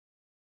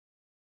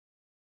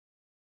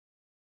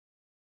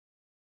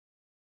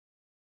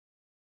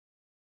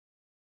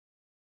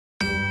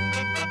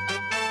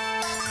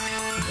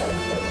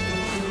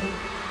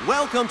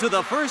welcome to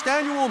the first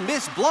annual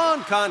Miss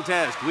Blonde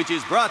contest, which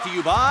is brought to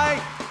you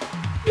by...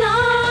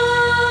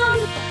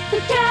 Blonde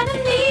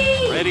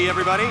Academy! Ready,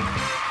 everybody?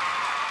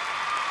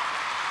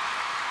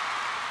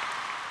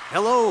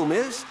 Hello,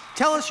 miss.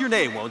 Tell us your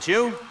name, won't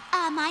you?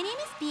 My name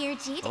is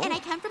Birgit, and I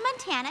come from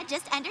Montana,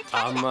 just under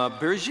Canada.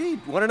 Birgit,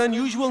 what an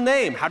unusual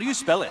name. How do you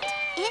spell it?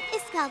 It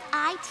is spelled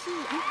I-T,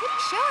 I'm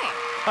pretty sure.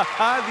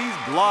 Haha,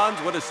 these blondes,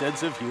 what a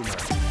sense of humor.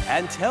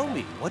 And tell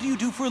me, what do you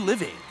do for a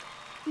living?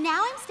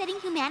 Now I'm studying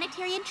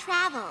humanitarian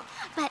travel,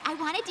 but I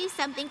want to do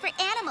something for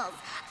animals.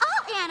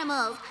 All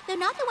animals, though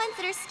not the ones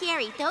that are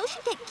scary. Those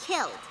should get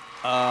killed.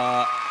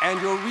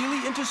 And you're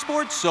really into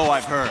sports, so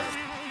I've heard.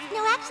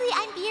 No, actually,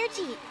 I'm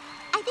Birgit.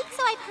 I think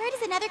So I've heard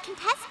is another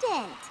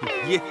contestant.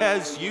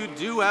 Yes, you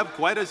do have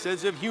quite a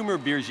sense of humor,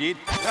 Birgit.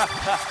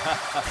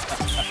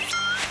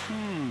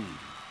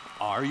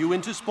 Are you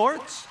into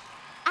sports?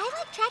 I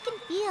like track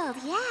and field,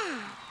 yeah.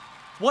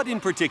 What in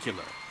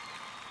particular?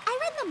 I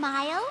run the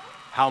mile.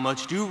 How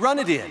much do you run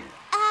it in?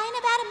 In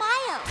about a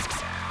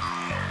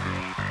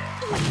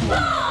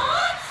mile.